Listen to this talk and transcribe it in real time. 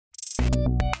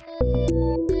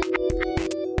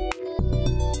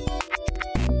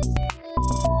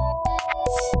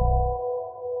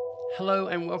Hello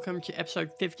and welcome to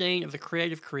episode 15 of the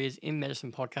Creative Careers in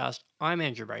Medicine podcast. I'm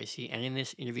Andrew Bracey, and in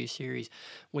this interview series,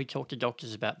 we talk to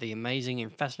doctors about the amazing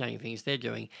and fascinating things they're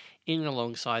doing in and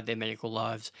alongside their medical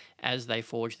lives as they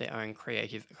forge their own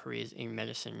creative careers in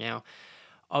medicine. Now,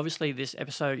 obviously, this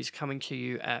episode is coming to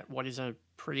you at what is a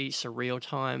pretty surreal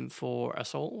time for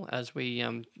us all as we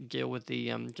deal with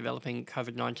the developing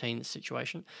COVID-19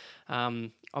 situation.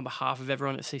 On behalf of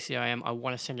everyone at CCIM, I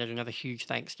want to send out another huge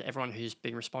thanks to everyone who's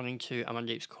been responding to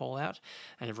Amandeep's call out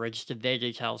and have registered their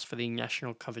details for the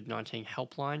National COVID-19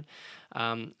 Helpline.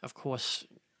 Of course,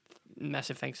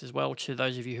 massive thanks as well to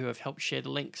those of you who have helped share the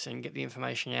links and get the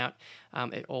information out.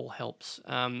 It all helps.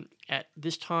 At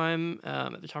this time,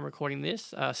 at the time of recording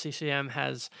this, CCM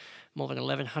has more than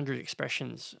 1,100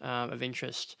 expressions of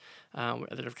interest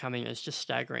that have come in. It's just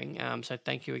staggering. So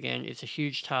thank you again. It's a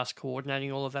huge task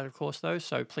coordinating all of that, of course, though.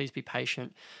 So please be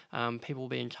patient. People will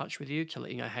be in touch with you to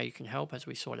let you know how you can help as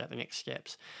we sort out the next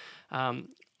steps.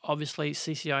 Obviously,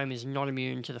 CCIM is not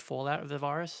immune to the fallout of the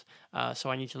virus, so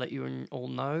I need to let you all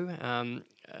know.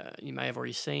 You may have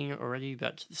already seen already,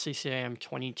 but CCIM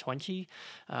 2020,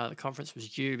 the conference was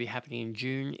due to be happening in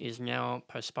June, is now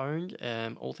postponed.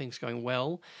 All things going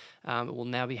well, it will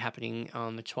now be happening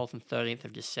on the 12th and 13th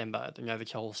of December at the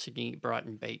Novotel Sydney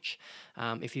Brighton Beach.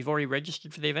 If you've already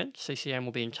registered for the event, CCIM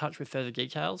will be in touch with further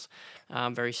details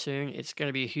very soon. It's going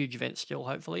to be a huge event still,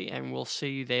 hopefully, and we'll see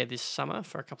you there this summer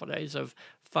for a couple of days of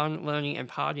fun, learning and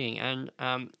partying. And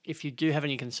if you do have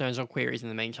any concerns or queries in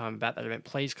the meantime about that event,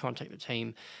 please contact the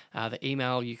team. The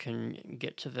email you can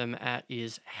get to them at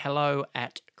is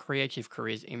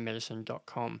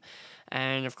hello@creativecareersinmedicine.com.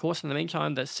 And of course, in the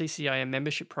meantime, the CCIM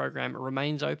membership program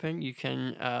remains open. You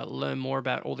can learn more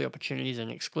about all the opportunities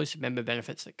and exclusive member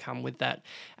benefits that come with that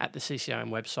at the CCIM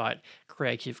website,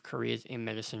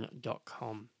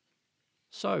 creativecareersinmedicine.com.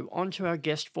 So, on to our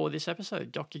guest for this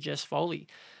episode, Dr. Jess Foley.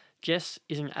 Jess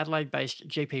is an Adelaide-based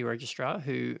GP registrar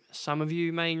who some of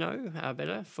you may know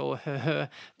better for her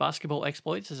basketball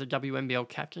exploits as a WNBL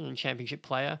captain and championship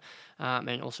player,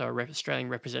 and also a Australian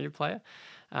representative player.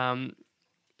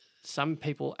 Some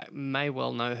people may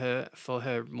well know her for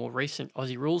her more recent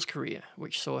Aussie Rules career,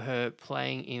 which saw her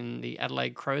playing in the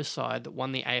Adelaide Crows side that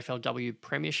won the AFLW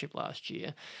Premiership last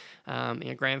year in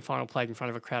a grand final played in front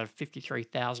of a crowd of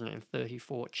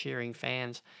 53,034 cheering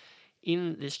fans.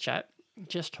 In this chat,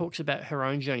 Jess talks about her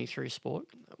own journey through sport,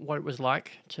 what it was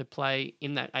like to play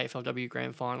in that AFLW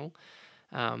Grand Final,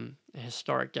 a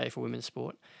historic day for women's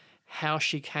sport, how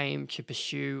she came to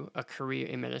pursue a career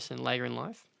in medicine later in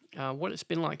life, what it's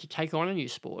been like to take on a new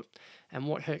sport, and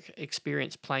what her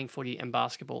experience playing footy and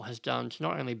basketball has done to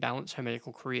not only balance her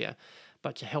medical career,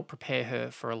 but to help prepare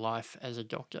her for a life as a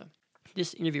doctor.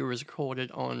 This interview was recorded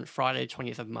on Friday,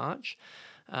 20th of March.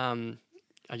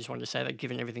 I just wanted to say that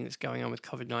given everything that's going on with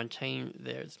COVID-19,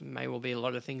 there may well be a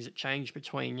lot of things that change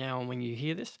between now and when you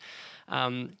hear this.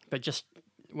 But just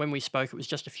when we spoke, it was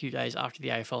just a few days after the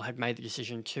AFL had made the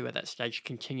decision to, at that stage,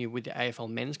 continue with the AFL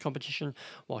men's competition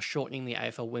while shortening the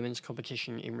AFL women's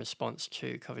competition in response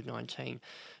to COVID-19.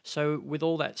 So with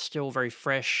all that still very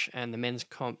fresh and the men's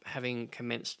comp having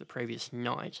commenced the previous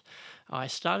night, I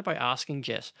started by asking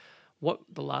Jess what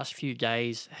the last few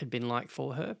days had been like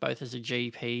for her, both as a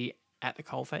GP at the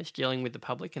coalface, dealing with the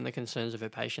public and the concerns of her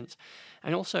patients,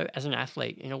 and also as an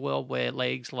athlete in a world where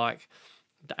leagues like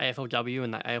the AFLW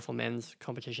and the AFL men's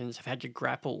competitions have had to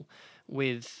grapple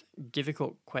with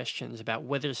difficult questions about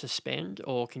whether to suspend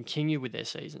or continue with their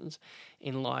seasons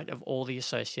in light of all the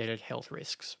associated health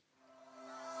risks.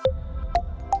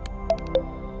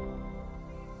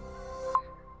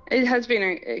 It has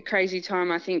been a crazy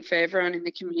time, I think, for everyone in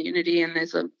the community, and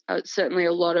there's certainly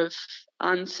a lot of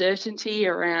uncertainty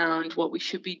around what we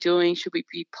should be doing. Should we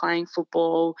be playing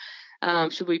football?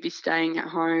 Should we be staying at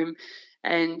home?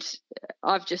 And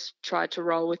I've just tried to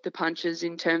roll with the punches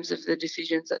in terms of the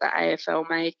decisions that the AFL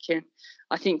make, and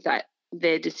I think that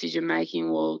their decision-making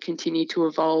will continue to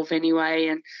evolve anyway,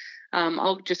 and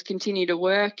I'll just continue to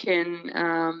work and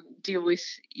deal with,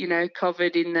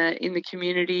 COVID in the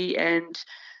community, and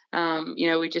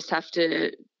we just have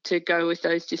to go with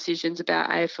those decisions about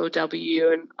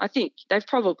AFLW, and I think they've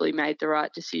probably made the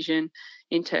right decision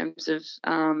in terms of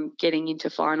getting into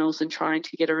finals and trying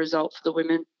to get a result for the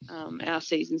women. Our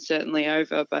season's certainly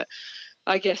over, but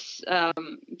I guess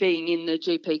being in the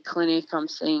GP clinic, I'm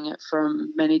seeing it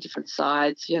from many different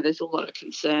sides. There's a lot of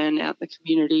concern out in the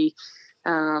community.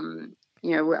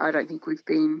 I don't think we've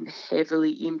been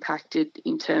heavily impacted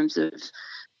in terms of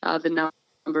the number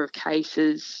number of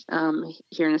cases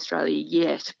here in Australia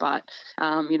yet, but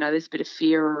there's a bit of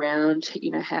fear around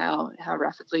how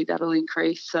rapidly that'll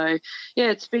increase. So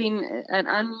yeah, it's been an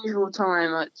unusual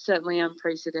time. It's certainly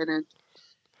unprecedented.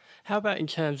 How about in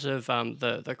terms of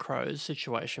the Crows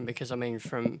situation? Because I mean,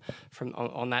 from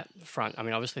on that front, I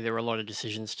mean, obviously there were a lot of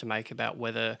decisions to make about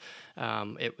whether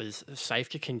it was safe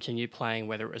to continue playing,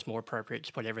 whether it was more appropriate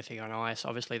to put everything on ice.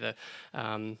 Obviously,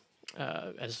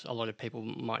 as a lot of people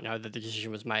might know, that the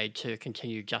decision was made to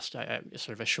continue just a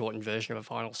sort of a shortened version of a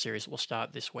final series that will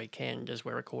start this weekend as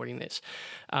we're recording this.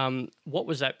 What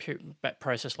was that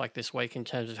process like this week in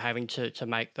terms of having to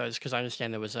make those? Because I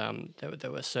understand there was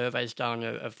there were surveys done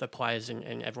of the players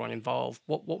and everyone involved.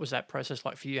 What was that process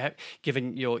like for you,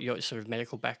 given your sort of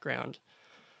medical background?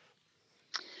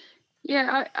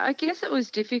 Yeah, I guess it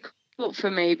was difficult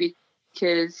for me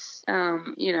because,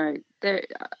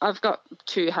 I've got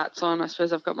two hats on. I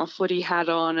suppose I've got my footy hat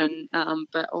on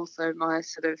but also my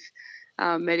sort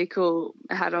of medical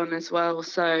hat on as well.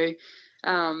 So,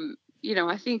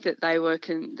 I think that the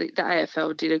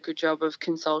AFL did a good job of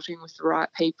consulting with the right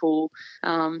people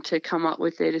to come up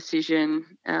with their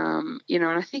decision. And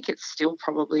I think it's still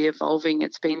probably evolving.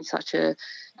 It's been such a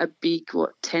big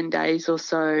 10 days or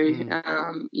so.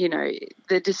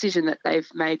 The decision that they've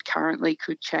made currently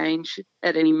could change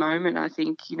at any moment. I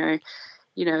think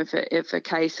if a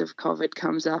case of COVID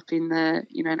comes up in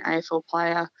an AFL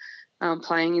player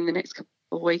playing in the next couple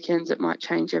of weekends, it might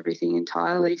change everything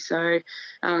entirely. So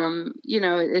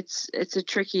it's a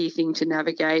tricky thing to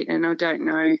navigate, and I don't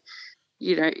know.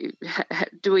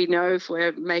 Do we know if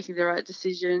we're making the right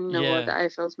decision or the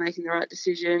AFL's making the right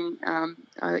decision?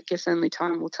 I guess only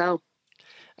time will tell.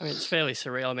 I mean, it's fairly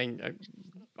surreal. I mean,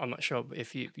 I'm not sure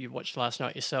if you watched last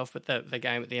night yourself, but the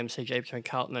game at the MCG between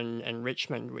Carlton and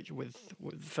Richmond, which with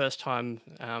the first time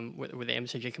with the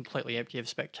MCG completely empty of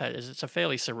spectators, it's a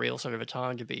fairly surreal sort of a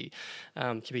time to be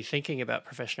thinking about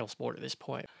professional sport at this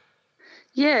point.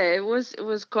 Yeah, it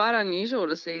was quite unusual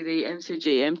to see the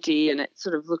MCG empty, and it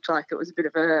sort of looked like it was a bit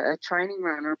of a training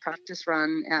run or a practice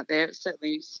run out there. It's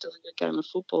certainly still a good game of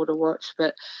football to watch,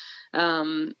 but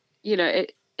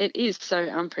it is so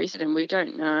unprecedented. We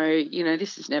don't know,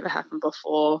 this has never happened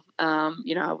before. Are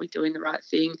we doing the right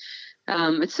thing?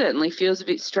 It certainly feels a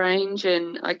bit strange,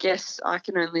 and I guess I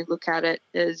can only look at it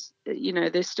as,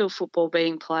 there's still football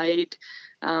being played,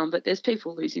 but there's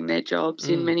people losing their jobs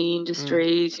in many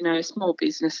industries. Small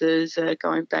businesses are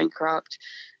going bankrupt.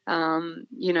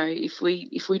 If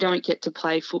we don't get to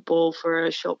play football for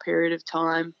a short period of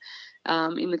time,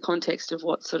 in the context of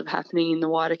what's sort of happening in the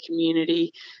wider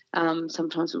community,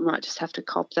 sometimes we might just have to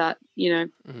cop that.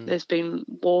 There's been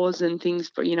wars and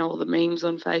things, but all the memes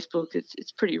on Facebook,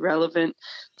 it's pretty relevant.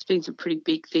 There's been some pretty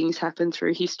big things happen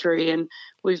through history, and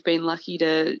we've been lucky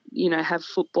to have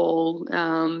football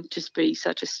just be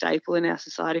such a staple in our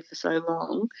society for so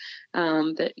long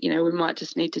that we might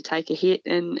just need to take a hit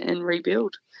and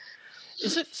rebuild.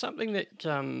 Is it something that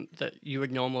that you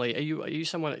would normally? Are you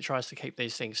someone that tries to keep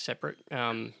these things separate?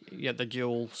 The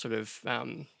dual sort of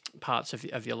parts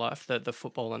of your life, the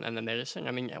football and the medicine.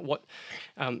 I mean, what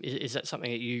is that something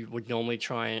that you would normally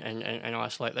try and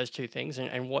isolate those two things?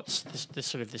 And what's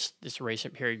this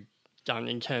recent period done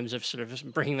in terms of sort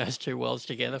of bringing those two worlds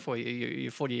together for you,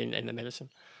 your footy and the medicine?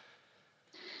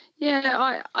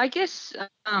 Yeah, I guess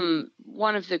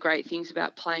one of the great things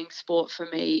about playing sport for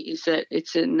me is that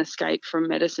it's an escape from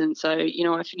medicine. So,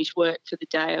 I finish work for the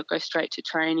day, I'll go straight to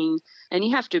training, and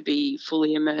you have to be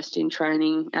fully immersed in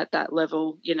training at that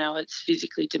level. It's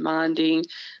physically demanding.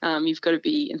 You've got to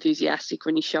be enthusiastic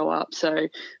when you show up. So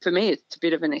for me, it's a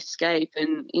bit of an escape,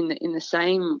 and in the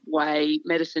same way,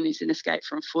 medicine is an escape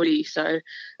from footy. So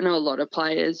I know a lot of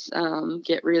players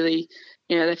get really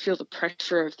they feel the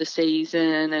pressure of the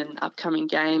season and upcoming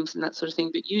games and that sort of thing.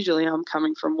 But usually I'm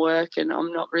coming from work and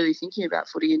I'm not really thinking about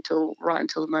footy until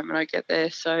the moment I get there.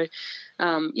 So,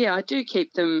 I do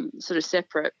keep them sort of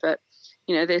separate. But,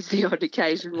 there's the odd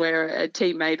occasion where a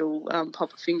teammate will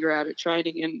pop a finger out at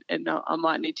training and I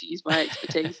might need to use my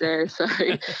expertise there. So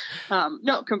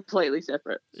not completely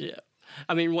separate. Yeah.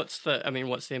 I mean, what's the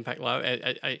impact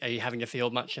like? Are you having to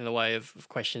field much in the way of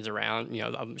questions around?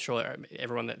 I'm sure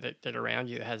everyone that around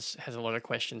you has a lot of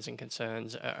questions and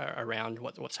concerns around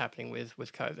what's happening with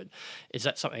COVID. Is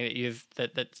that something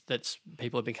that that's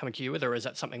people have been coming to you with, or is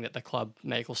that something that the club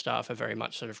medical staff are very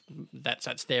much sort of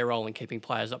that's their role in keeping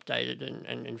players updated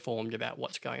and informed about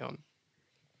what's going on?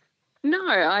 No,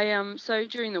 I so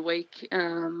during the week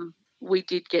we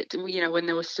did get to, when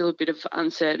there was still a bit of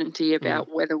uncertainty about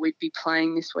whether we'd be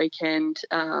playing this weekend,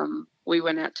 we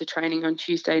went out to training on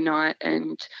Tuesday night,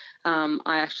 and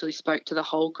I actually spoke to the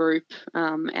whole group.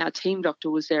 Our team doctor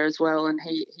was there as well, and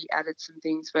he added some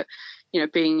things. But,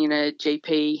 being in a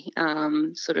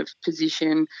GP sort of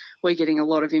position, we're getting a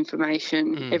lot of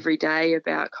information every day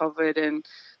about COVID, and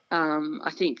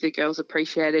I think the girls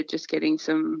appreciated just getting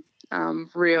some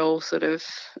real sort of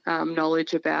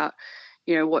knowledge about,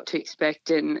 what to expect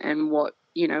and what,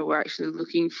 we're actually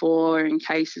looking for in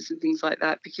cases and things like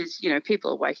that, because,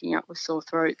 people are waking up with sore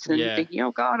throats and thinking,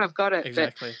 oh God, I've got it.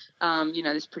 Exactly. But,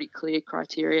 there's pretty clear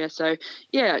criteria. So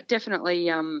yeah, definitely,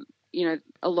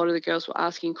 a lot of the girls were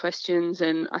asking questions,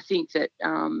 and I think that,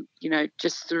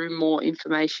 just through more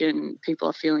information, people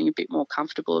are feeling a bit more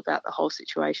comfortable about the whole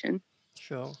situation.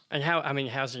 Sure. And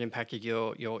how's it impacted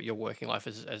your working life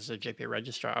as a GP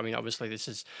registrar? I mean, obviously this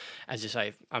is, as you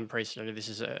say, unprecedented. This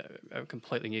is a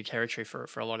completely new territory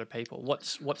for a lot of people.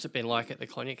 What's it been like at the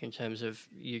clinic in terms of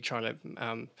you trying to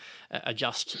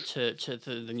adjust to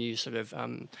the new sort of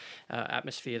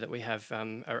atmosphere that we have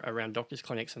around doctors'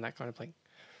 clinics and that kind of thing?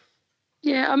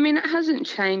 Yeah, I mean, it hasn't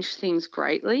changed things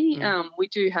greatly. We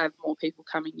do have more people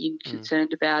coming in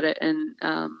concerned about it and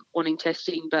wanting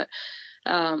testing, but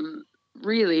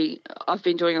really, I've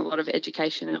been doing a lot of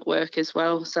education at work as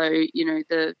well. So,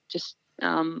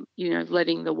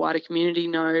 letting the wider community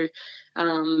know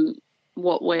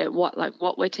what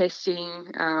we're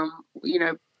testing,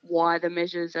 why the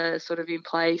measures are sort of in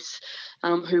place,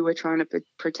 who we're trying to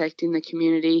protect in the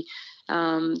community.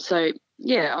 So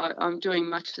yeah, I'm doing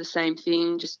much the same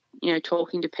thing, just,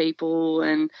 talking to people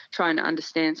and trying to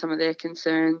understand some of their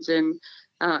concerns and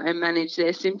manage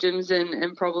their symptoms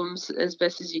and problems as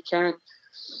best as you can.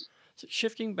 So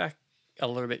shifting back a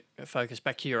little bit, focus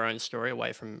back to your own story,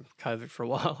 away from COVID for a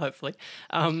while, hopefully.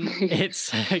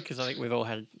 It's because I think we've all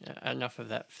had enough of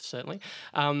that, certainly.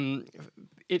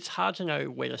 It's hard to know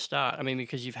where to start. I mean,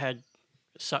 because you've had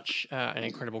such an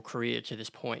incredible career to this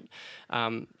point.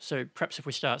 So perhaps if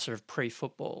we start sort of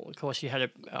pre-football, of course you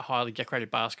had a highly decorated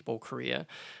basketball career,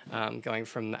 going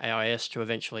from the AIS to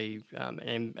eventually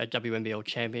a WNBL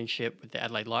championship with the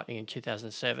Adelaide Lightning in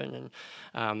 2007. And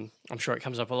I'm sure it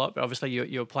comes up a lot, but obviously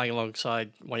you were playing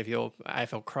alongside one of your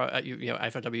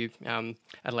AFLW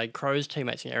Adelaide Crows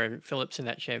teammates in Aaron Phillips in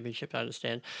that championship, I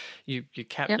understand. You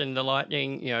captained the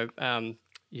Lightning,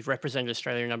 you've represented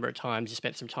Australia a number of times. You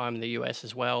spent some time in the US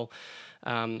as well,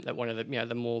 at one of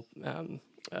the more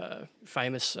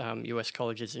famous US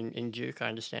colleges in Duke, I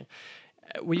understand.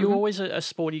 Were you always a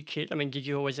sporty kid? I mean, did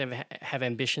you always ever have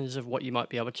ambitions of what you might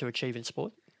be able to achieve in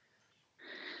sport?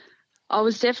 I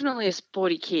was definitely a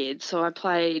sporty kid, so I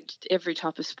played every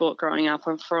type of sport growing up.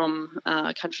 I'm from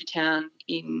a country town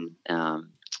in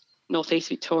northeast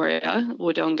Victoria,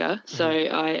 Wodonga. So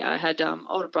I had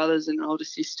older brothers and an older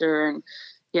sister, and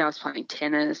I was playing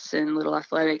tennis and little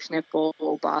athletics,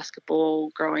 netball,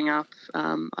 basketball growing up.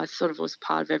 I sort of was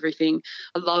part of everything.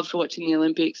 I loved watching the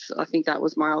Olympics. I think that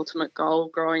was my ultimate goal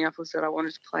growing up, was that I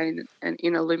wanted to play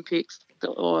in Olympics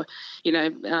or,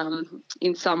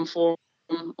 in some form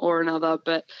or another.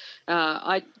 But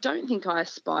I don't think I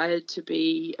aspired to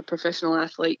be a professional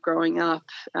athlete growing up.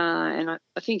 And I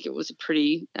think it was a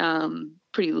pretty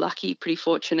lucky, pretty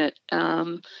fortunate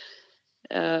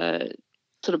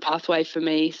sort of pathway for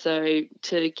me. So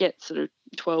to get sort of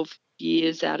 12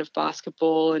 years out of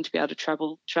basketball and to be able to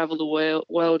travel the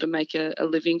world and make a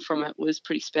living from it was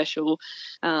pretty special.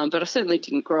 But I certainly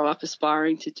didn't grow up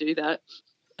aspiring to do that.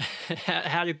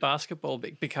 How did basketball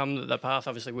become the path,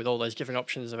 obviously, with all those different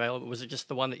options available? Was it just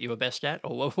the one that you were best at,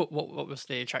 or what was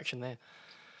the attraction there?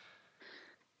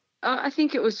 I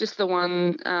think it was just the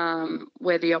one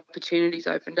where the opportunities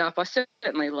opened up. I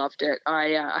certainly loved it.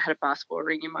 I had a basketball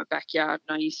ring in my backyard,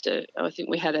 and I think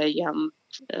we had a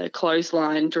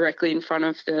clothesline directly in front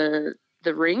of the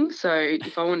ring. So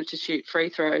if I wanted to shoot free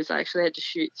throws, I actually had to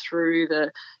shoot through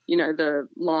the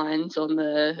lines on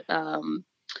the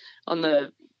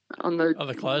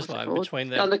clothesline between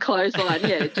them. On the clothesline,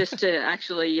 yeah, just to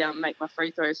actually make my free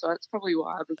throw. So that's probably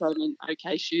why I became an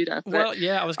okay shooter. But well,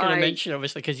 yeah, I was going to mention,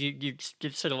 obviously, because you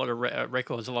did set a lot of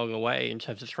records along the way in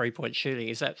terms of 3-point shooting.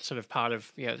 Is that sort of part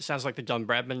of, it sounds like the Don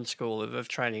Bradman school of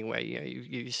training, where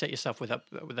you set yourself with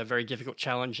a very difficult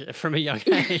challenge from a young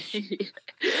age?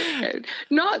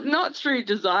 Not through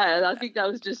desire. I think that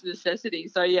was just necessity.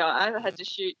 So yeah, I had to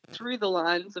shoot through the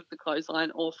lines of the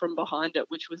clothesline or from behind it,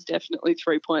 which was definitely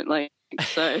 3-point length.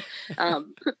 So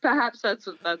perhaps that's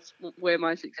where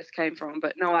my success came from.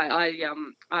 But no, I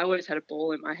always had a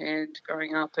ball in my hand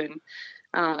growing up, and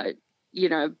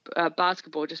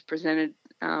basketball just presented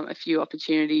a few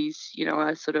opportunities.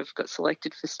 I sort of got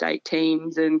selected for state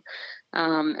teams and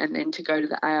then to go to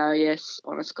the AIS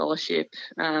on a scholarship.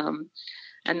 And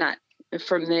that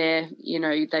from there,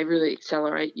 they really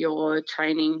accelerate your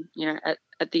training,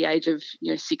 at the age of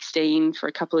 16 for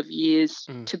a couple of years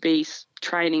to be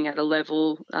training at a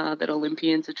level that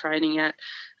Olympians are training at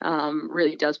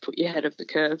really does put you ahead of the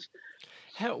curve.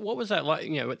 What was that like,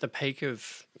 at the peak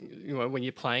of, when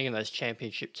you're playing in those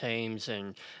championship teams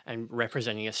and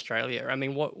representing Australia? I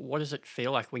mean, what does it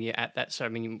feel like when you're at that? So, I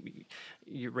mean,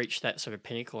 you reach that sort of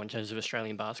pinnacle in terms of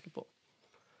Australian basketball.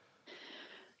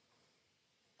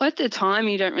 At the time,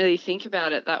 you don't really think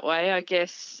about it that way. I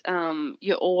guess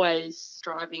you're always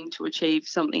striving to achieve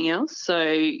something else.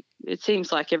 So it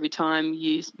seems like every time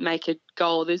you make a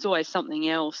goal, there's always something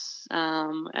else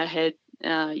ahead.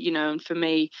 And for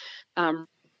me,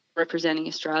 representing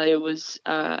Australia was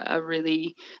a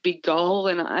really big goal,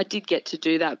 and I did get to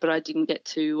do that, but I didn't get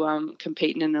to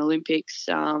compete in an Olympics,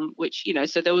 which,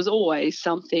 so there was always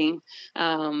something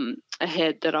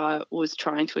ahead that I was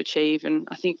trying to achieve. And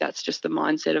I think that's just the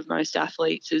mindset of most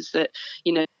athletes, is that,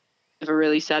 never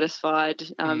really satisfied.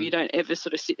 You don't ever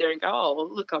sort of sit there and go, oh,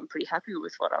 well, look, I'm pretty happy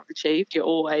with what I've achieved. You're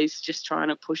always just trying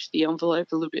to push the envelope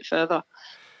a little bit further.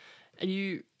 And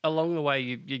you, along the way,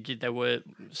 you did. There were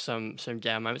some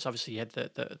down moments. Obviously, you had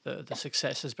the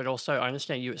successes, but also I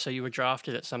understand you. So you were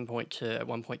drafted at one point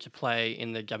to play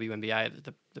in the WNBA,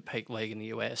 the peak league in the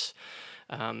US.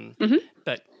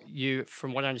 But you,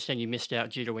 from what I understand, you missed out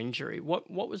due to injury.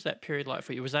 What was that period like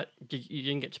for you? Was that you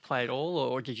didn't get to play at all,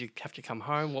 or did you have to come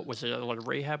home? What was it? A lot of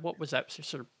rehab? What was that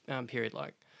sort of period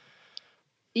like?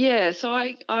 Yeah, so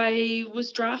I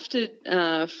was drafted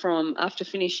from after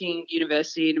finishing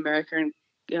university in America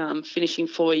and finishing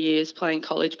 4 years playing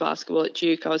college basketball at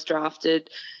Duke. I was drafted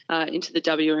into the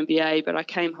WNBA, but I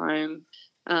came home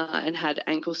and had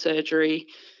ankle surgery.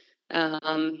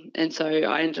 And so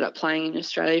I ended up playing in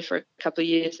Australia for a couple of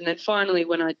years. And then finally,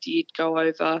 when I did go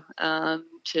over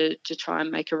to try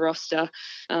and make a roster,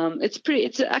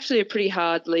 it's actually a pretty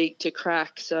hard league to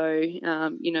crack. So,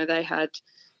 they had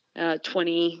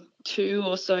 22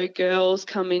 or so girls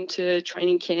come into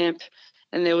training camp,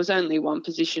 and there was only one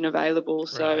position available.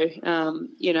 Right. So,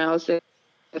 I was there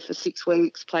for 6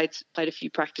 weeks, played a few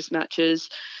practice matches,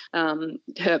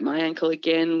 hurt my ankle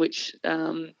again, which,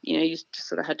 you just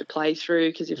sort of had to play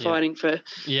through because you're fighting for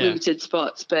limited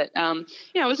spots. But,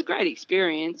 it was a great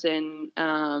experience, and,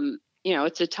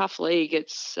 it's a tough league.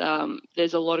 It's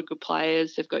there's a lot of good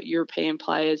players. They've got European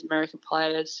players, American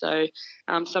players. So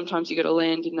sometimes you got to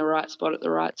land in the right spot at the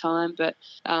right time. But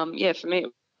for me,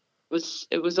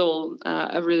 it was all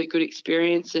a really good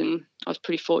experience, and I was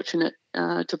pretty fortunate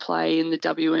to play in the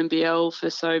WNBL for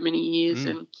so many years,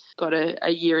 and got a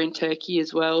year in Turkey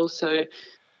as well. So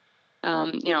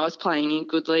I was playing in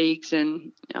good leagues,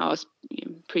 and I was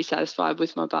pretty satisfied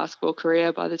with my basketball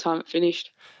career by the time it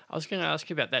finished. I was going to ask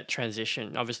you about that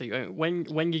transition. Obviously,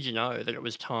 when did you know that it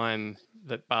was time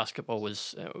that basketball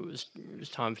was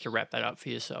time to wrap that up for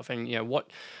yourself? And what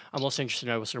I'm also interested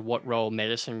to know was sort of what role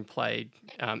medicine played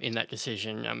in that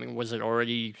decision. I mean, was it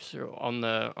already sort of on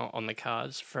the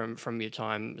cards from your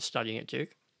time studying at Duke?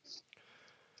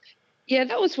 Yeah,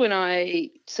 that was when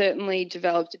I certainly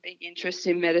developed a big interest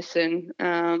in medicine.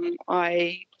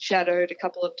 I shadowed a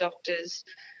couple of doctors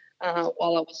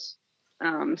while I was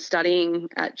studying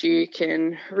at Duke,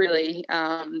 and really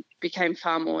became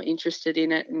far more interested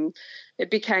in it, and it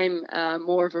became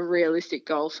more of a realistic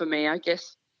goal for me. I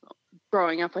guess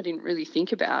growing up, I didn't really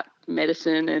think about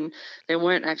medicine, and there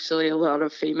weren't actually a lot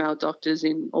of female doctors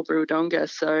in Albury-Wodonga,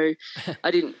 so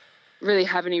I didn't really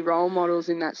have any role models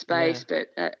in that space. Yeah.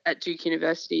 But at Duke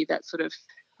University, that sort of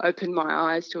opened my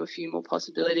eyes to a few more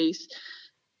possibilities.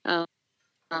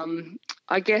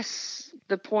 I guess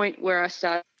the point where I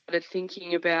started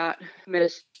thinking about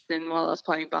medicine while I was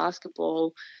playing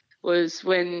basketball was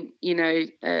when,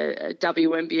 a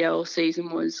WNBL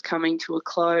season was coming to a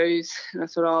close, and I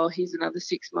thought, oh, here's another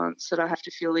 6 months that I have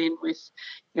to fill in with,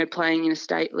 playing in a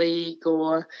state league,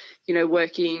 or,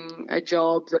 working a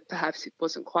job that perhaps it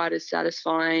wasn't quite as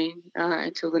satisfying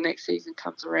until the next season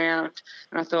comes around.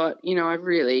 And I thought, I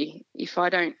really, if I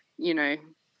don't,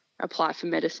 apply for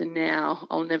medicine now,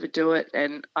 I'll never do it.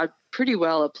 And I pretty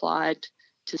well applied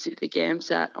to sit the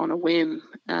GAMSAT on a whim,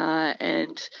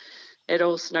 and it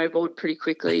all snowballed pretty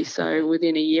quickly. So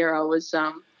within a year, I was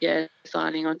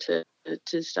signing on to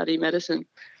study medicine.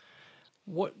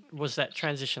 What was that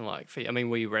transition like for you? I mean,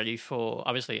 were you ready for?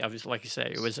 Obviously, like you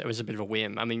say, it was a bit of a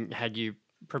whim. I mean, had you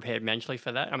prepared mentally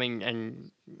for that? I mean,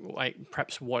 and like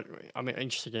perhaps what I'm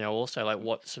interested to know also, like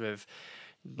what sort of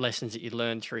lessons that you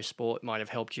learned through sport might have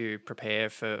helped you prepare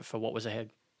for what was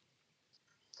ahead?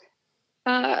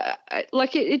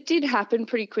 It did happen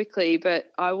pretty quickly,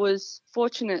 but I was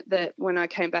fortunate that when I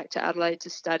came back to Adelaide to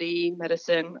study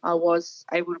medicine, I was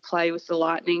able to play with the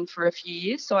Lightning for a few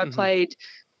years. So I Mm-hmm. played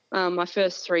my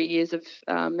first 3 years of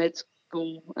med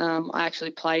school. I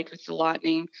actually played with the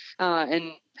Lightning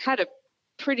and had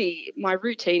my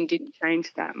routine didn't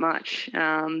change that much,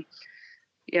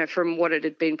 from what it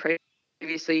had been previously.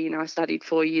 I studied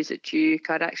 4 years at Duke.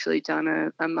 I'd actually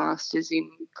done a master's in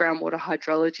groundwater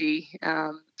hydrology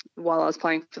while I was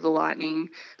playing for the Lightning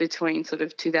between sort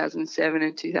of 2007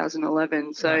 and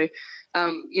 2011. So,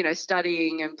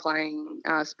 studying and playing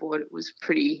sport was a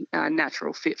pretty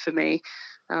natural fit for me.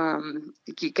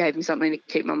 It gave me something to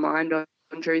keep my mind on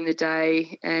during the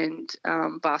day, and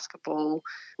basketball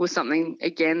was something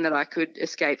again that I could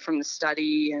escape from the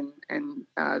study and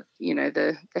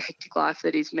the hectic life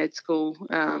that is med school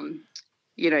in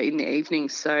the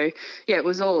evenings. So yeah, it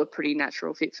was all a pretty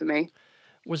natural fit for me.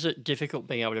 Was it difficult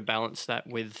being able to balance that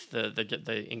with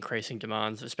the increasing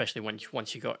demands, especially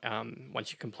once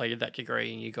you completed that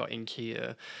degree and you got into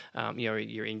your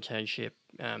internship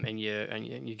and your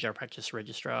general practice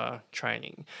registrar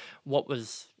training? What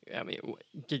was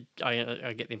did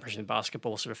I get the impression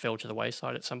basketball sort of fell to the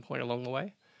wayside at some point along the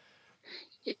way?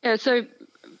 Yeah, so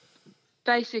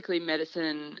basically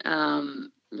medicine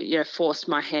forced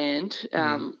my hand.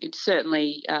 It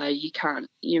certainly you can't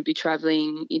be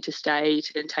travelling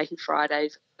interstate and taking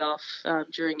Fridays off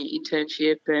during your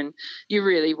internship, and you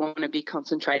really want to be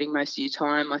concentrating most of your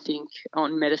time, I think,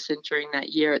 on medicine during that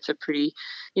year. It's a pretty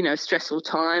stressful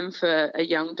time for a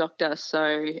young doctor.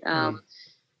 So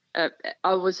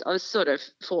I was sort of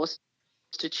forced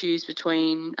to choose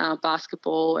between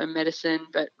basketball and medicine,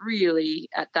 but really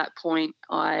at that point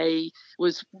I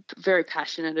was very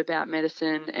passionate about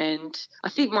medicine, and I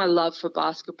think my love for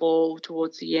basketball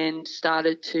towards the end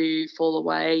started to fall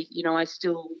away. I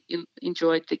still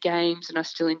enjoyed the games and I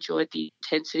still enjoyed the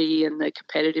intensity and the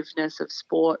competitiveness of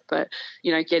sport, but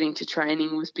getting to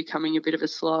training was becoming a bit of a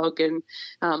slog, and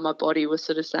my body was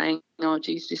sort of saying, oh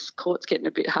geez, this court's getting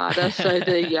a bit harder. So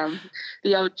the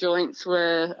old joints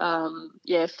were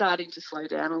starting to slow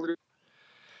down a little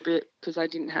bit because I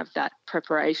didn't have that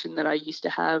preparation that I used to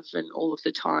have and all of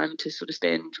the time to sort of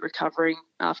spend recovering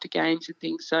after games and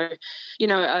things. So,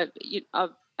 I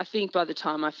think by the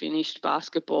time I finished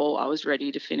basketball, I was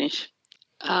ready to finish.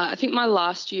 I think my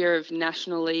last year of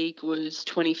National League was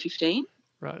 2015.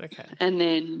 Right, okay. And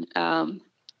then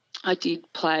I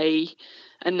did play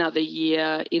another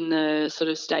year in the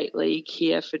sort of state league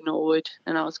here for Norwood,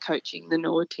 and I was coaching the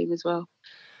Norwood team as well.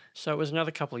 So it was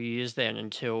another couple of years then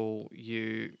until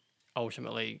you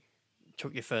ultimately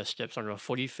took your first steps onto a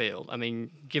footy field. I mean,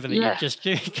 given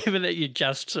that you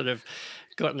just sort of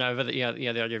gotten over the the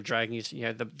idea of dragging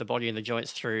the body and the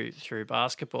joints through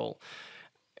basketball,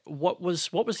 what was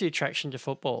the attraction to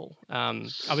football?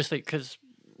 Obviously, because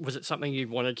was it something you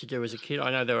wanted to do as a kid? I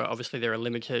know there are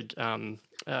limited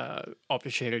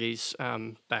opportunities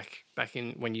back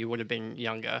in when you would have been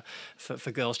younger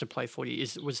for girls to play footy.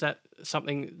 Was that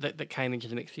something that came into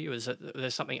the mix for you? Is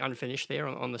there something unfinished there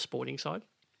on the sporting side?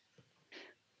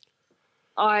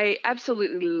 I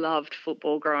absolutely loved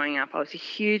football growing up. I was a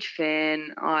huge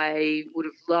fan. I would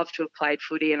have loved to have played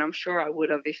footy, and I'm sure I would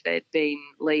have if there'd been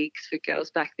leagues for girls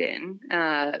back then.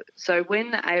 So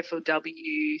when the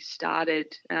AFLW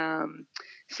started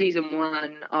season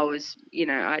one, I was,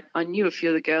 I knew a few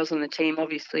of the girls on the team.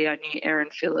 Obviously, I knew Erin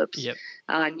Phillips. Yep.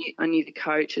 I knew the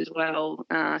coach as well.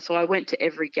 So I went to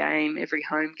every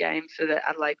home game for the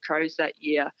Adelaide Crows that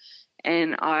year.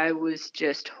 And I was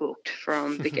just hooked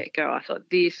from the get-go. I thought,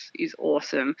 this is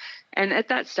awesome. And at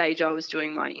that stage, I was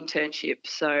doing my internship.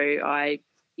 So I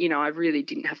really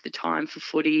didn't have the time for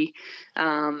footy.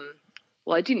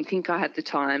 I didn't think I had the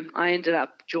time. I ended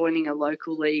up joining a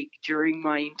local league during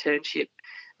my internship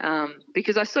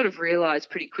because I sort of realised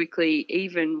pretty quickly,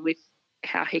 even with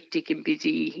how hectic and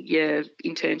busy your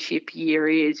internship year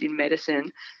is in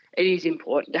medicine, it is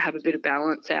important to have a bit of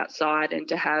balance outside and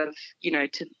to have,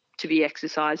 to be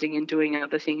exercising and doing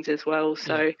other things as well.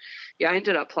 So, I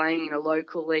ended up playing in a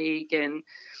local league, and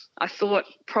I thought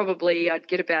probably I'd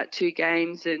get about 2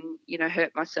 games and,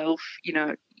 hurt myself.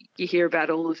 You hear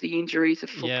about all of the injuries of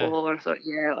football, and I thought,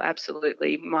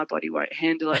 absolutely, my body won't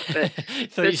handle it. But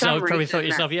thought yourself,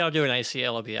 I'll do an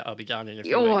ACL, I'll be done in a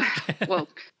few weeks. Well,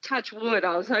 touch wood.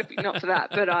 I was hoping not for that,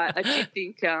 but I did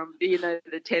think,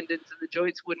 the tendons and the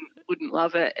joints wouldn't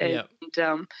love it,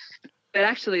 and but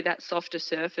actually that softer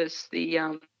surface, the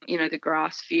the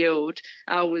grass field,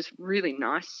 was really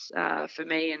nice for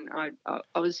me, and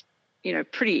I was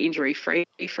pretty injury free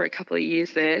for a couple of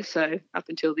years there. So up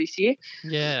until this year.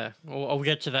 Yeah, well, I'll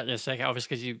get to that in a second.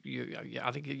 Obviously, because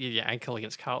I think your ankle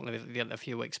against Carlton a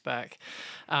few weeks back.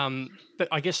 But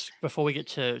I guess before we get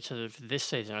to this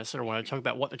season, I sort of want to talk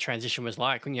about what the transition was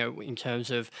like. In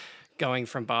terms of going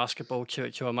from basketball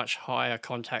to a much higher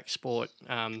contact sport,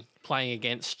 playing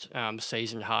against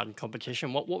seasoned, hardened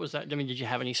competition. What was that? I mean, did you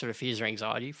have any sort of fears or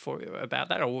anxiety about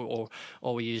that, or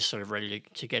were you just sort of ready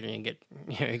to get in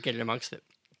and get in amongst it?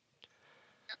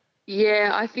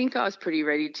 Yeah, I think I was pretty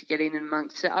ready to get in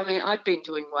amongst it. I mean, I'd been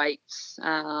doing weights,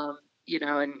 and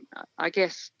I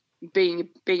guess being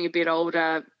a bit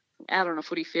older, out on a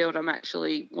footy field, I'm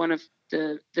actually one of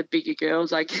the bigger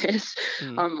girls, I guess.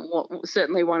 I'm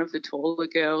certainly one of the taller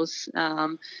girls.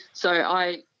 So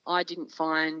I didn't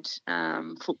find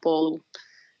football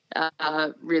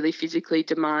really physically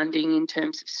demanding in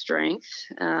terms of strength.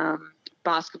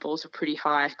 Basketball's a pretty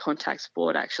high contact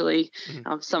sport, actually.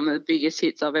 Some of the biggest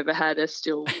hits I've ever had are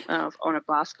still on a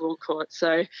basketball court.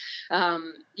 So,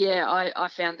 I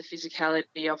found the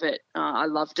physicality of it. I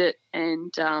loved it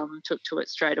and took to it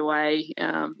straight away.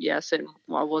 So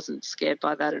I wasn't scared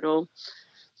by that at all.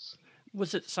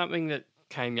 Was it something that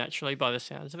came naturally by the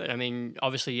sounds of it? I mean,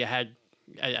 obviously you had,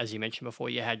 as you mentioned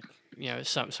before, you had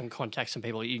some contacts and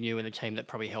people you knew in the team that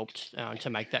probably helped to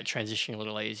make that transition a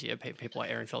little easier. People like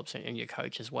Aaron Phillips and your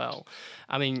coach as well.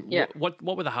 I mean, what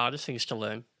were the hardest things to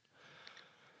learn?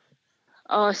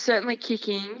 Oh, certainly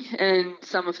kicking, and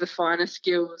some of the finer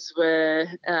skills were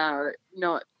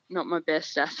not my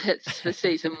best assets for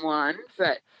season one.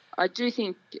 But I do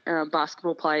think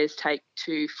basketball players take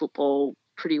to football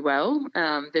pretty well.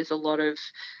 There's a lot of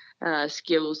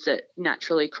skills that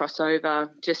naturally cross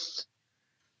over, just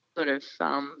sort of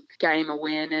game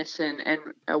awareness and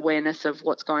awareness of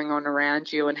what's going on around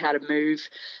you and how to move.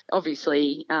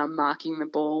 Obviously, marking the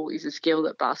ball is a skill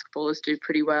that basketballers do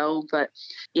pretty well. But,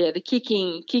 yeah, the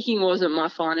kicking wasn't my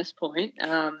finest point.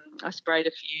 I sprayed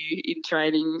a few in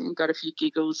training and got a few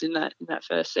giggles in that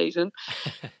first season.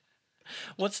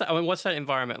 What's that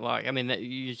environment like? I mean,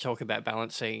 you talk about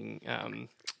balancing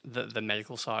the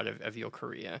medical side of your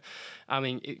career. I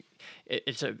mean,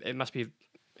 it must be.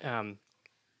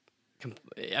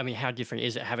 I mean, how different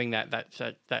is it having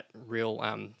that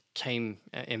real team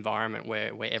environment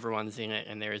where everyone's in it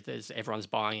and there's everyone's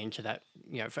buying into that?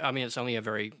 I mean, it's only a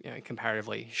very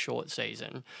comparatively short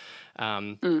season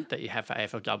that you have for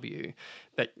AFLW,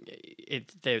 but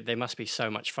there must be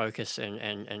so much focus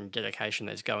and dedication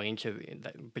that's going into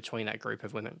between that group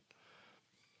of women.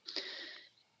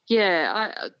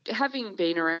 Yeah, having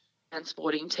been around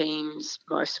sporting teams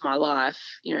most of my life,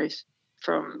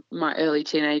 from my early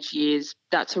teenage years,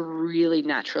 that's a really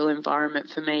natural environment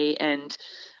for me. And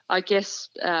I guess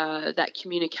that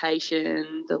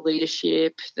communication, the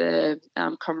leadership, the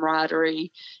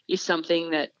camaraderie is something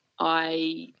that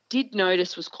I did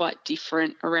notice was quite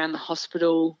different around the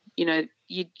hospital.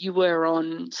 You were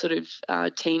on sort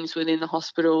of teams within the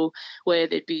hospital where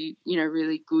there'd be,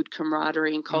 really good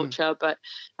camaraderie and culture. But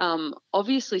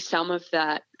obviously some of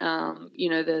that,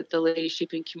 the leadership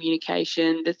and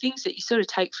communication, the things that you sort of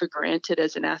take for granted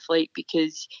as an athlete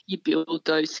because you build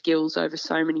those skills over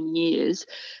so many years,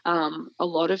 a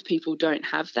lot of people don't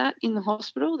have that in the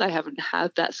hospital. They haven't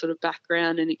had that sort of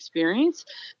background and experience.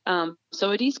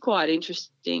 So it is quite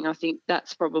interesting. I think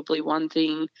that's probably one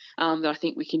thing that I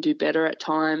think we can do better at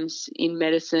times in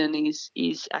medicine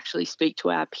is actually speak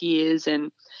to our peers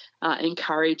and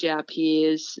encourage our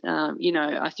peers.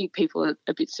 I think people are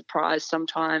a bit surprised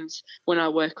sometimes when I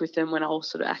work with them when I'll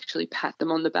sort of actually pat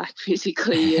them on the back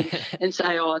physically and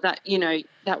say, oh,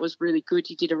 that was really good.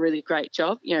 You did a really great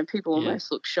job. People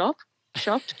almost look shocked.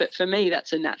 But for me,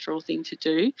 that's a natural thing to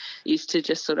do, is to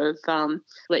just sort of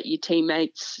let your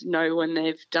teammates know when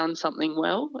they've done something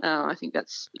well. I think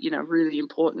that's, really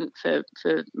important for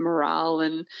morale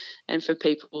and for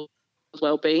people's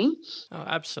well-being. Oh,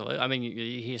 absolutely. I mean,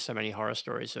 you hear so many horror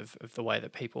stories of the way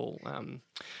that people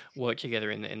work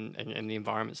together in the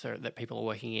environments that people are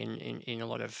working in a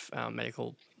lot of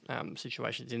medical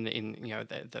situations in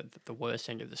the worst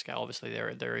end of the scale. Obviously, there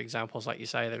are examples like you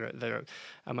say that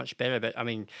are much better. But I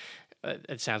mean,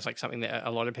 it sounds like something that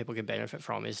a lot of people can benefit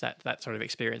from is that sort of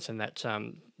experience and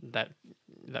that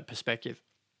perspective.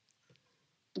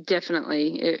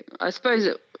 Definitely. I suppose,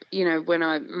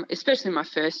 especially my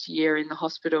first year in the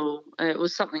hospital, it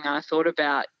was something I thought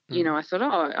about. I thought,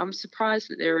 I'm surprised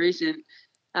that there isn't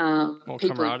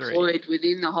people employed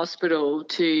within the hospital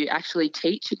to actually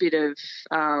teach a bit of,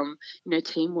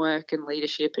 teamwork and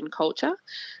leadership and culture.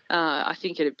 I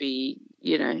think it'd be,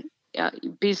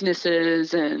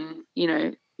 businesses and,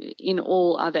 in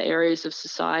all other areas of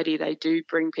society, they do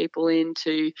bring people in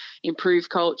to improve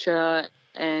culture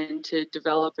and to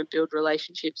develop and build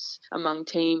relationships among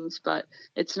teams, but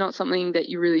it's not something that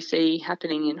you really see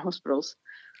happening in hospitals.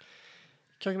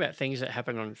 Talking about things that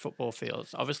happen on football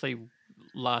fields, obviously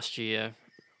last year,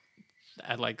 the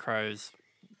Adelaide Crows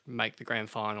make the grand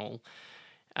final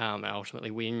and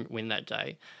ultimately win that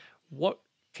day. What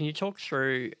can you talk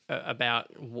through about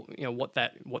what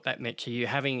that meant to you,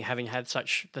 having had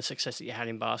such the success that you had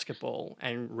in basketball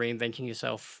and reinventing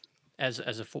yourself as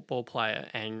a football player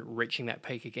and reaching that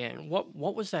peak again?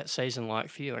 What was that season like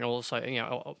for you? And also,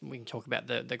 we can talk about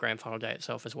the grand final day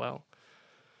itself as well.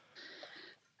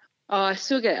 Oh, I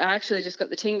actually just got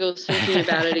the tingles thinking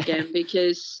about it again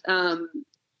because,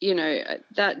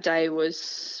 that day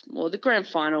the grand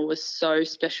final was so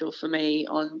special for me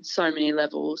on so many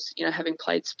levels. Having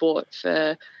played sport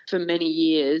for many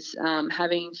years,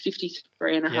 having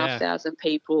 53,500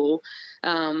 people,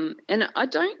 and I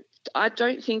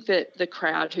don't think that the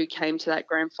crowd who came to that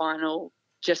grand final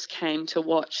just came to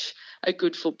watch a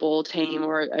good football team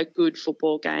or a good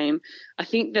football game. I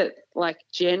think that,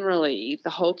 generally, the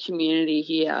whole community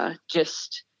here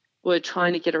just were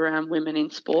trying to get around women in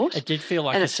sport. It did feel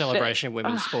like a celebration of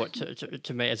women's sport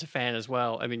to me as a fan as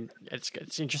well. I mean,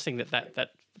 it's interesting that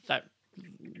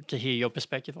to hear your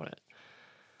perspective on it.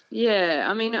 Yeah,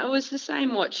 I mean, it was the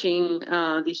same watching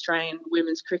the Australian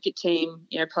women's cricket team,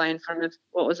 play in front of,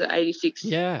 86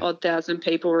 thousand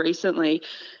people recently.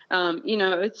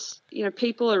 It's,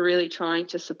 people are really trying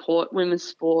to support women's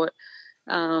sport.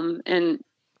 And,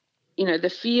 the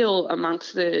feel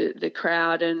amongst the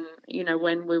crowd and,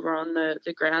 when we were on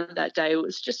the ground that day, it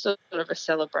was just sort of a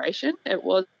celebration. There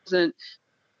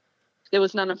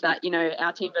was none of that,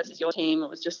 our team versus your team. It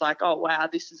was just like, oh, wow,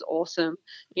 this is awesome.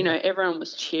 Everyone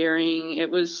was cheering. It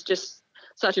was just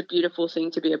such a beautiful thing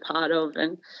to be a part of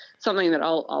and something that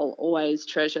I'll always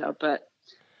treasure. But,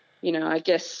 I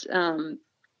guess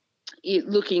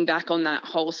looking back on that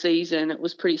whole season, it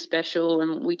was pretty special,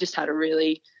 and we just had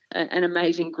an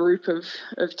amazing group of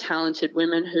talented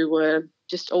women who were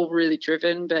just all really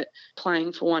driven but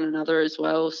playing for one another as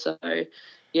well. So,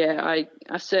 yeah,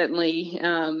 I certainly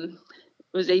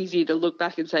it was easy to look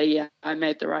back and say, yeah, I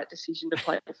made the right decision to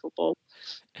play football.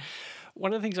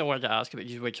 One of the things I wanted to ask about,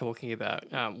 you were talking about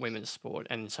women's sport,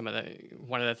 and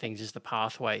one of the things is the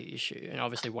pathway issue. And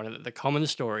obviously one of the common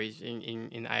stories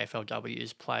in AFLW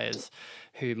is players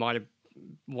who might have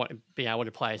be able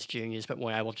to play as juniors but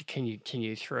weren't able to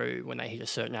continue through when they hit a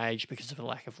certain age because of the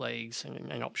lack of leagues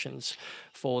and options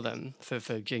for them, for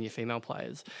junior female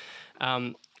players.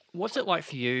 What's it like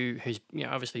for you, who's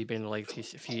obviously you've been in the league for a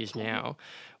few years now?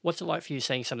 What's it like for you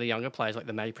seeing some of the younger players like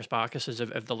the Maddie Prasparkases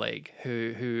of the league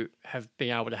who have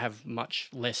been able to have much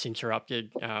less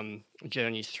interrupted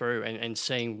journeys through and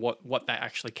seeing what that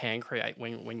actually can create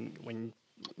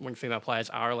when female players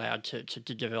are allowed to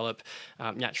develop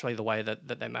naturally the way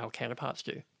that their male counterparts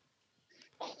do?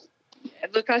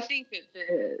 Look, I think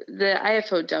that the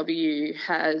AFLW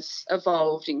has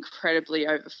evolved incredibly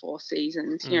over 4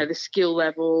 seasons. The skill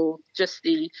level, just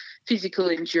the physical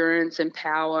endurance and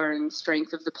power and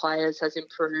strength of the players has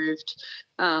improved.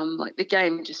 The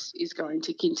game just is going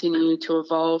to continue to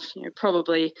evolve.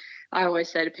 Probably, I always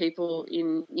say to people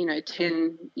in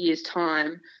 10 years'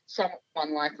 time,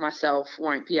 someone like myself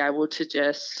won't be able to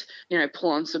just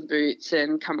pull on some boots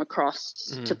and come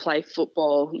across to play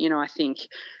football. I think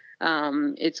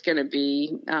it's going to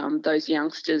be those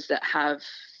youngsters that have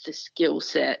the skill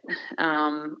set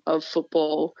of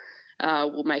football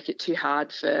will make it too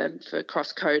hard for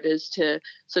cross-coders to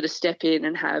sort of step in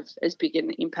and have as big an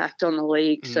impact on the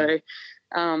league. So,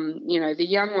 the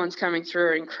young ones coming through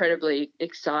are incredibly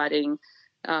exciting.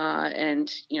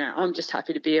 And, I'm just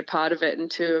happy to be a part of it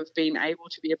and to have been able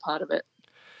to be a part of it.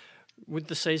 With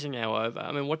the season now over,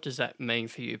 I mean, what does that mean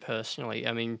for you personally?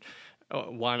 I mean,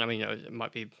 it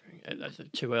might be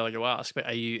too early to ask, but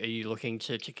are you looking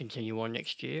to continue on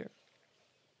next year?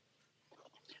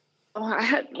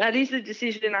 Oh, that is a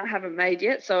decision I haven't made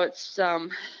yet, so it's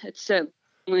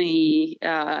certainly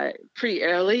pretty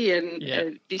early,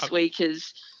 and this week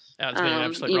has it's been an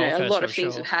absolute roller coaster, a lot of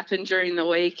things have happened during the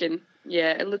week, and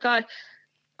look,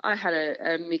 I had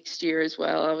a mixed year as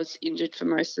well. I was injured for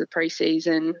most of the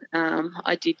preseason.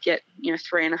 I did get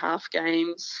 3.5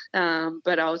 games,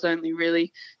 but I was only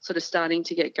really sort of starting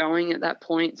to get going at that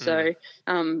point. So,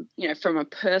 from a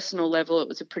personal level, it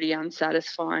was a pretty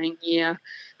unsatisfying year,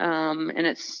 and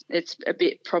it's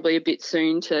probably a bit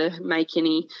soon to make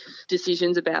any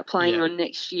decisions about playing on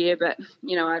next year. But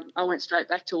I went straight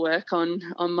back to work on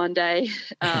Monday in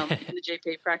the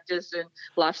GP practice, and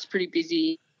life's pretty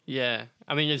busy Yeah.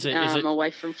 I mean, is it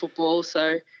away from football.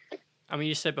 So, I mean,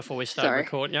 you said before we started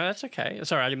recording. No, that's okay.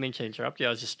 Sorry, I didn't mean to interrupt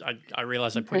you. I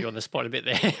realised I put you on the spot a bit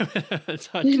there.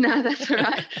 No, that's all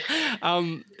right.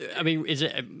 I mean, is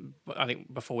it? I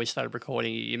think before we started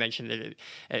recording, you mentioned that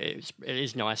it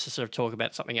is nice to sort of talk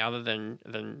about something other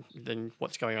than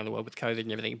what's going on in the world with COVID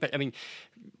and everything. But I mean,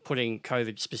 putting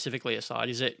COVID specifically aside,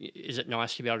 is it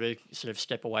nice to be able to sort of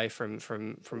step away from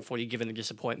footy, given the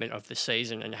disappointment of the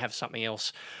season, and have something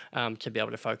else to be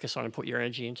able to focus on and put your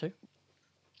energy into?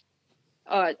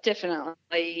 Oh,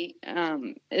 definitely.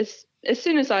 As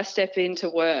soon as I step into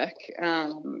work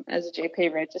as a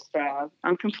GP registrar,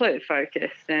 I'm completely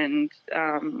focused, and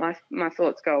my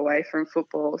thoughts go away from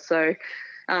football. So,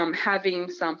 having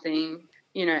something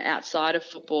outside of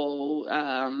football,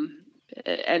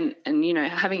 and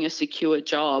having a secure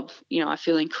job, I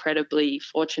feel incredibly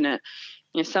fortunate.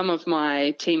 Some of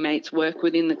my teammates work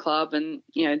within the club, and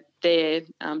their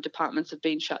departments have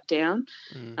been shut down.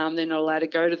 They're not allowed to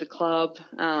go to the club.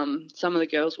 Some of the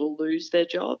girls will lose their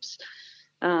jobs,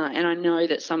 and I know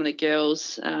that some of the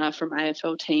girls from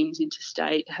AFL teams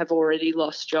interstate have already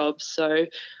lost jobs. So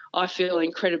I feel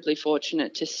incredibly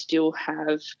fortunate to still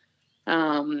have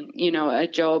a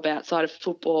job outside of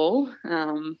football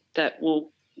that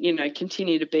will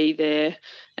continue to be there,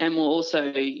 and will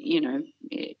also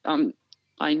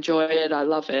I enjoy it. I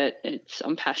love it.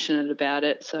 I'm passionate about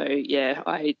it. So yeah,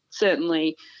 I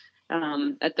certainly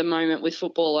at the moment with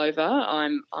football over,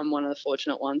 I'm one of the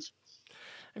fortunate ones.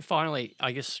 And finally,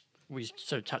 I guess we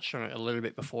sort of touched on it a little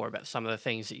bit before about some of the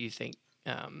things that you think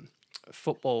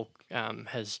football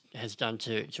has done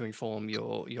to inform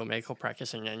your medical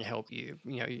practice and help you.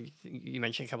 You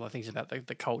mentioned a couple of things about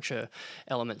the culture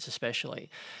elements, especially.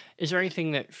 Is there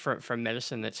anything that from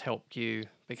medicine that's helped you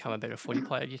become a better footy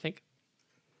player, do you think?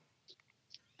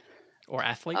 Or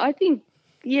athlete? I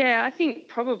think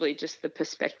probably just the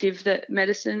perspective that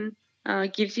medicine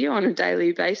gives you on a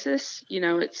daily basis.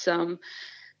 It's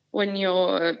when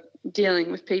you're dealing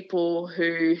with people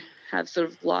who have sort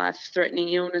of life-threatening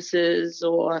illnesses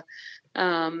or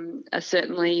are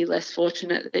certainly less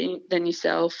fortunate than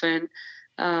yourself, and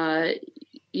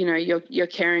you're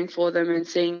caring for them and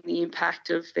seeing the impact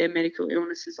of their medical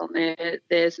illnesses on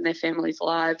theirs and their families'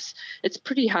 lives. It's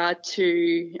pretty hard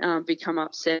to become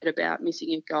upset about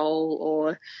missing a goal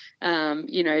or,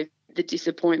 the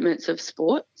disappointments of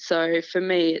sport. So for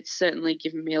me, it's certainly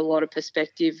given me a lot of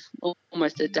perspective,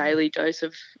 almost a daily dose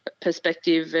of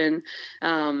perspective. And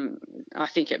I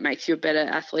think it makes you a better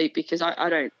athlete because I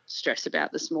don't stress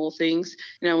about the small things.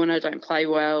 When I don't play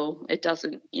well, it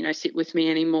doesn't, sit with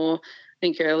me anymore. I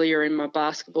think earlier in my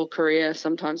basketball career,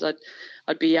 sometimes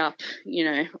I'd be up,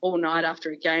 all night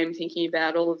after a game thinking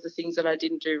about all of the things that I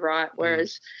didn't do right.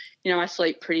 Whereas, I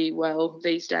sleep pretty well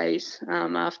these days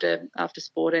after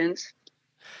sport ends.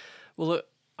 Well, look,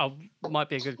 might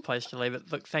be a good place to leave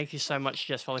it. Look, thank you so much,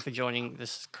 Jess Foley, for joining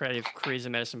this Creative Careers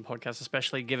in Medicine podcast,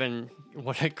 especially given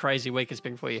what a crazy week it's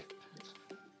been for you.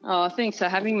 Oh, thanks for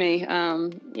having me.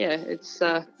 It's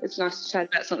nice to chat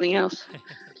about something else.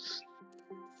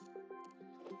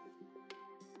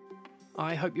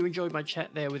 I hope you enjoyed my chat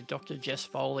there with Dr. Jess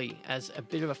Foley. As a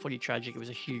bit of a footy tragic, it was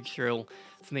a huge thrill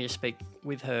for me to speak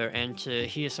with her and to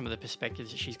hear some of the perspectives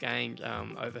that she's gained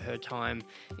over her time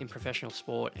in professional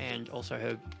sport and also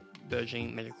her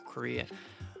burgeoning medical career.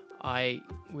 I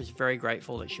was very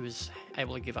grateful that she was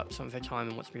able to give up some of her time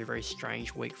in what's been a very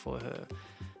strange week for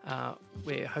her.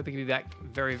 We're hoping to be back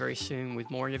very, very soon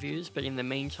with more interviews, but in the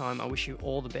meantime, I wish you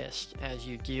all the best as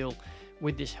you deal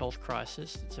with this health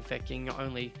crisis that's affecting not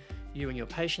only you and your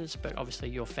patients, but obviously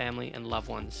your family and loved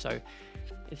ones. So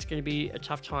it's going to be a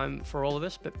tough time for all of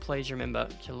us, but please remember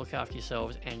to look after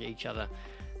yourselves and each other.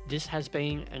 This has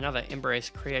been another Embrace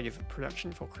Creative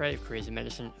production for Creative Careers in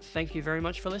Medicine. Thank you very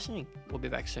much for listening. We'll be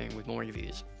back soon with more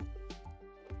interviews.